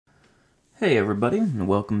Hey everybody, and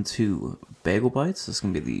welcome to Bagel Bites. This is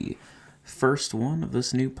going to be the first one of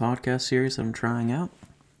this new podcast series I'm trying out.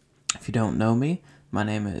 If you don't know me, my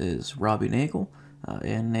name is Robbie Nagel,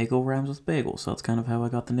 and Nagel rhymes with bagel, so that's kind of how I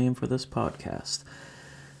got the name for this podcast.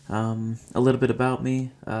 A little bit about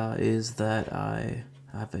me is that I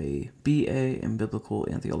have a BA in Biblical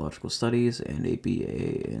and Theological Studies and a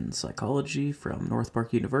BA in Psychology from North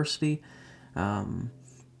Park University.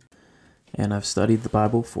 And I've studied the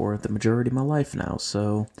Bible for the majority of my life now.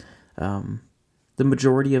 So the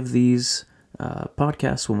majority of these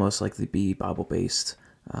podcasts will most likely be Bible-based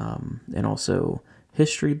and also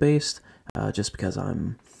history-based, just because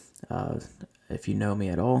if you know me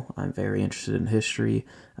at all, I'm very interested in history,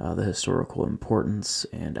 the historical importance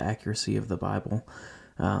and accuracy of the Bible,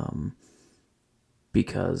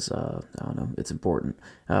 because, I don't know, it's important,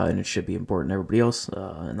 and it should be important to everybody else,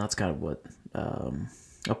 and that's kind of what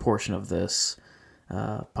a portion of this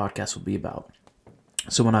podcast will be about.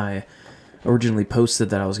 So when I originally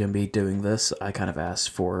posted that I was going to be doing this, I kind of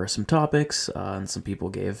asked for some topics, and some people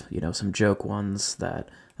gave, some joke ones that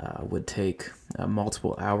would take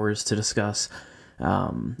multiple hours to discuss,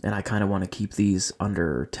 and I kind of want to keep these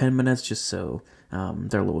under 10 minutes just so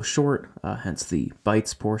they're a little short, hence the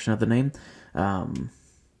bites portion of the name.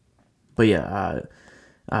 But yeah,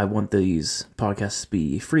 I want these podcasts to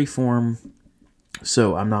be free form.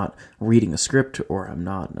 So I'm not reading a script, or I'm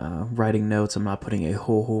not writing notes. I'm not putting a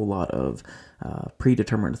whole lot of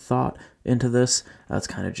predetermined thought into this. It's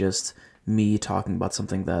kind of just me talking about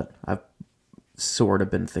something that I've sort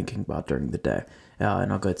of been thinking about during the day.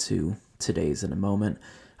 And I'll get to today's in a moment.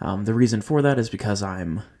 The reason for that is because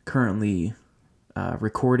I'm currently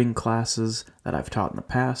recording classes that I've taught in the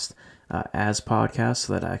past as podcasts,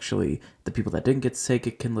 so that actually the people that didn't get to take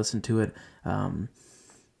it can listen to it.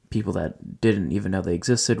 People that didn't even know they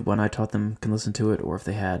existed when I taught them can listen to it, or if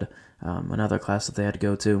they had another class that they had to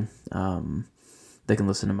go to, they can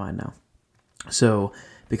listen to mine now. So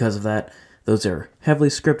because of that, those are heavily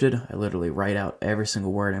scripted. I literally write out every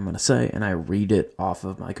single word I'm going to say, and I read it off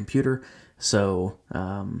of my computer, so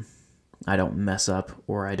I don't mess up,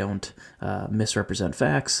 or I don't misrepresent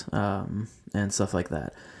facts and stuff like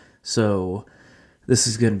that. So this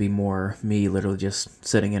is going to be more me literally just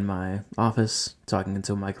sitting in my office talking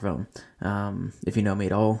into a microphone. If you know me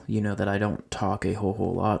at all, you know that I don't talk a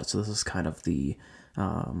whole lot, so this is kind of the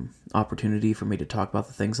opportunity for me to talk about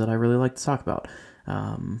the things that I really like to talk about.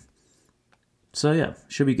 So yeah,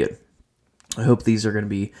 should be good. I hope these are going to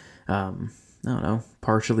be,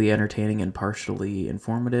 partially entertaining and partially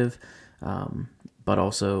informative, but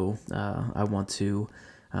also I want to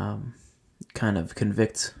kind of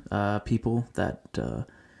convict people that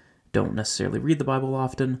don't necessarily read the Bible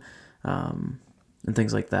often, and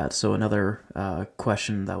things like that. So another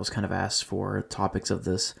question that was kind of asked for topics of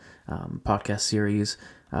this podcast series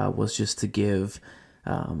was just to give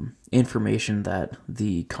information that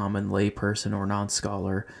the common layperson or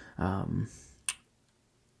non-scholar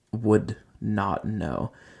would not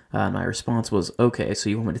know. My response was, okay, so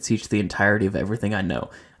you want me to teach the entirety of everything I know,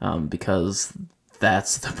 because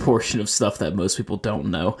that's the portion of stuff that most people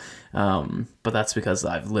don't know. But that's because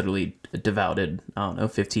I've literally devoted,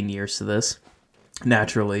 15 years to this.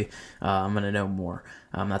 Naturally, I'm going to know more.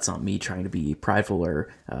 That's not me trying to be prideful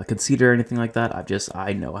or conceited or anything like that.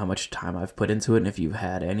 I know how much time I've put into it. And if you've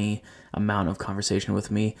had any amount of conversation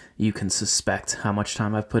with me, you can suspect how much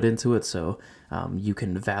time I've put into it. So you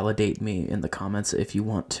can validate me in the comments if you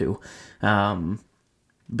want to. But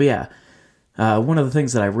yeah. One of the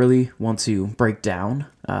things that I really want to break down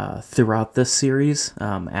throughout this series,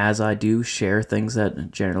 as I do share things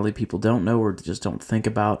that generally people don't know or just don't think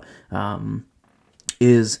about,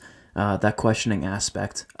 is that questioning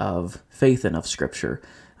aspect of faith and of Scripture.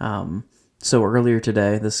 So earlier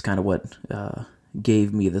today, this is kind of what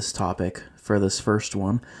gave me this topic for this first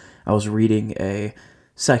one. I was reading a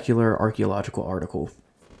secular archaeological article,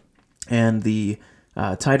 and the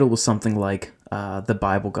title was something like, The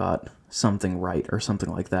Bible Got Something Right, or something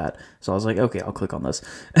like that. So I was like, okay, I'll click on this.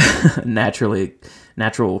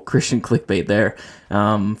 Natural Christian clickbait there,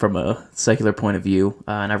 from a secular point of view.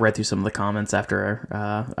 And I read through some of the comments after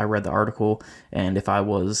I read the article, and if I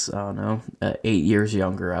was, 8 years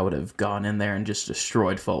younger, I would have gone in there and just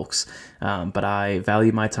destroyed folks. But I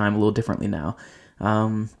value my time a little differently now.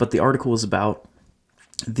 But the article was about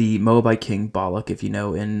the Moabite king Balak. If you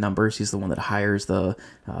know, in Numbers, he's the one that hires the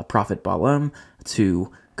prophet Balaam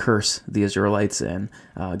to curse the Israelites, and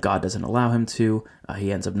God doesn't allow him to.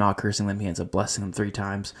 He ends up not cursing them. He ends up blessing them 3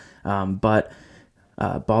 times. But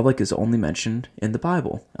Balak is only mentioned in the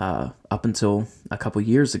Bible. Up until a couple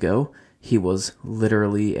years ago, he was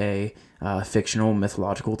literally a fictional,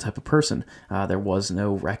 mythological type of person. There was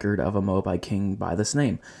no record of a Moabite king by this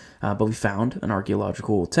name, but we found an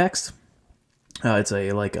archaeological text. It's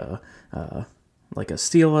like a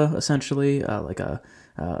stela, essentially, like a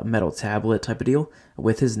metal tablet type of deal,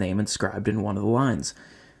 with his name inscribed in one of the lines.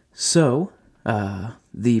 So,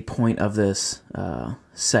 the point of this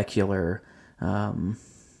secular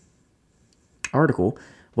article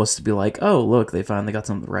was to be like, oh, look, they finally got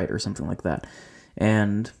something right, or something like that.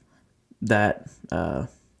 And that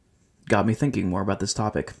got me thinking more about this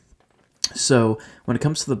topic. So when it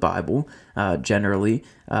comes to the Bible, generally,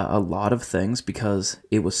 a lot of things, because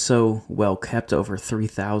it was so well kept over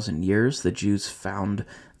 3,000 years, the Jews found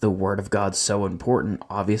the Word of God so important,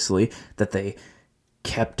 obviously, that they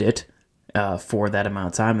kept it for that amount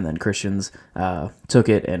of time, and then Christians took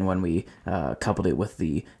it, and when we coupled it with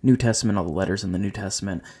the New Testament, all the letters in the New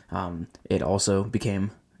Testament, it also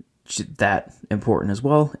became that important as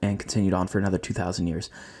well, and continued on for another 2,000 years.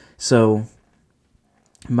 So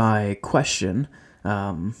my question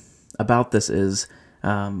about this is,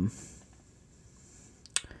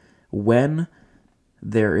 when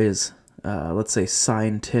there is, let's say,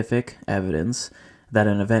 scientific evidence that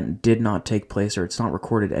an event did not take place, or it's not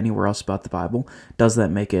recorded anywhere else about the Bible, does that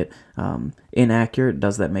make it inaccurate?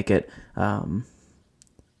 Does that make it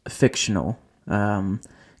fictional? Because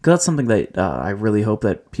that's something that I really hope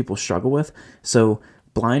that people struggle with. So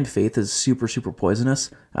blind faith is super, super poisonous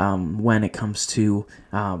when it comes to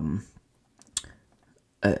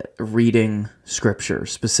reading scripture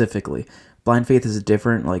specifically. Blind faith is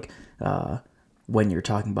different, like when you're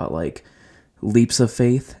talking about like leaps of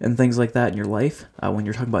faith and things like that in your life. When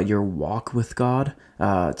you're talking about your walk with God,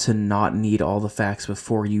 to not need all the facts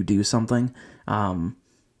before you do something,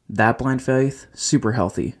 that blind faith, super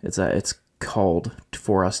healthy. It's called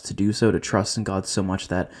for us to do so, to trust in God so much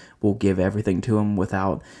that we'll give everything to Him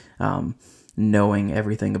without knowing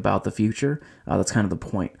everything about the future. That's kind of the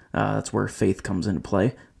point. That's where faith comes into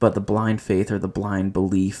play. But the blind faith, or the blind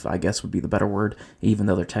belief, I guess would be the better word, even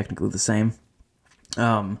though they're technically the same.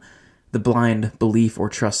 The blind belief or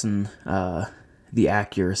trust in the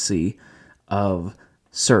accuracy of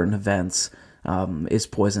certain events is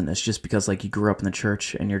poisonous, just because like you grew up in the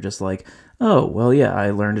church and you're just like, oh, well, yeah, I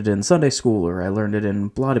learned it in Sunday school, or I learned it in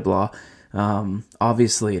blah, blah, blah.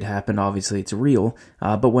 Obviously it happened. Obviously it's real.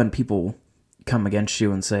 But when people come against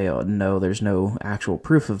you and say, oh, no, there's no actual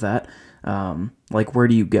proof of that, like, where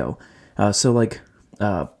do you go? So like,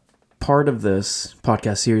 part of this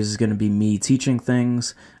podcast series is going to be me teaching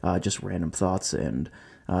things, just random thoughts and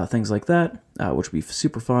things like that, which will be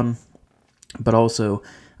super fun. But also,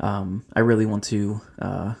 I really want to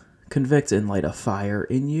convict and light a fire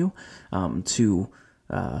in you to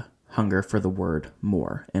hunger for the Word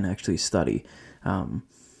more and actually study.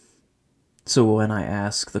 So when I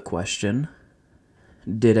ask the question,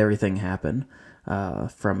 did everything happen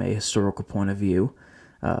from a historical point of view?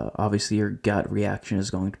 Obviously, your gut reaction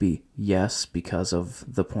is going to be yes, because of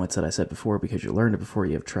the points that I said before, because you learned it before,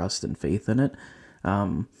 you have trust and faith in it.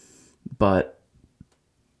 But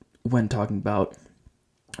when talking about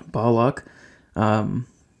Balak,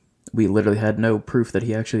 we literally had no proof that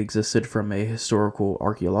he actually existed from a historical,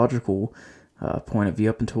 archaeological point of view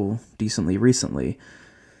up until decently recently.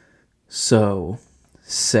 So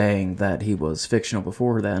saying that he was fictional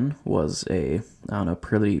before then was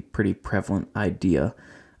pretty prevalent idea.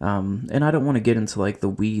 And I don't want to get into like the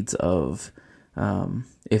weeds of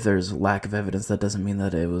if there's lack of evidence, that doesn't mean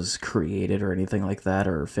that it was created or anything like that,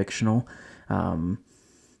 or fictional.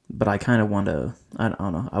 But I kind of want to, I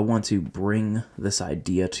don't know, I want to bring this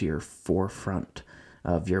idea to your forefront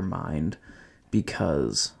of your mind,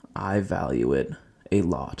 because I value it a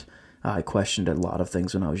lot. I questioned a lot of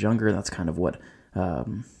things when I was younger, and that's kind of what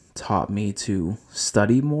taught me to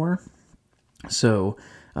study more. So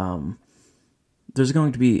there's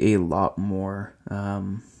going to be a lot more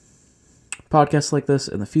podcasts like this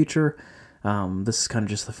in the future. This is kind of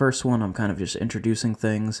just the first one. I'm kind of just introducing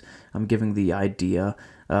things. I'm giving the idea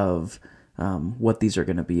of what these are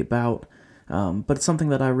going to be about. But it's something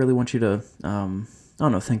that I really want you to,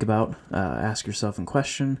 think about, ask yourself and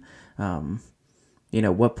question.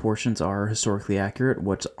 What portions are historically accurate,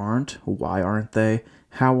 what aren't, why aren't they,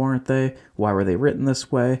 how aren't they, why were they written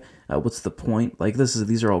this way, what's the point? Like,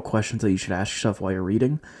 these are all questions that you should ask yourself while you're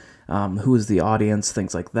reading. Who is the audience,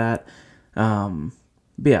 things like that.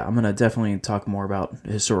 But yeah, I'm going to definitely talk more about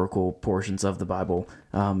historical portions of the Bible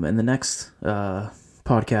in the next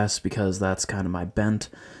podcast, because that's kind of my bent,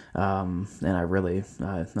 and I really,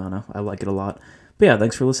 I don't know, I like it a lot. But yeah,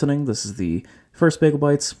 thanks for listening. This is the first Bagel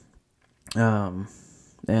Bites.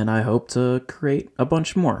 and I hope to create a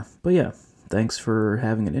bunch more. But yeah, thanks for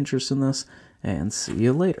having an interest in this, and see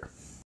you later.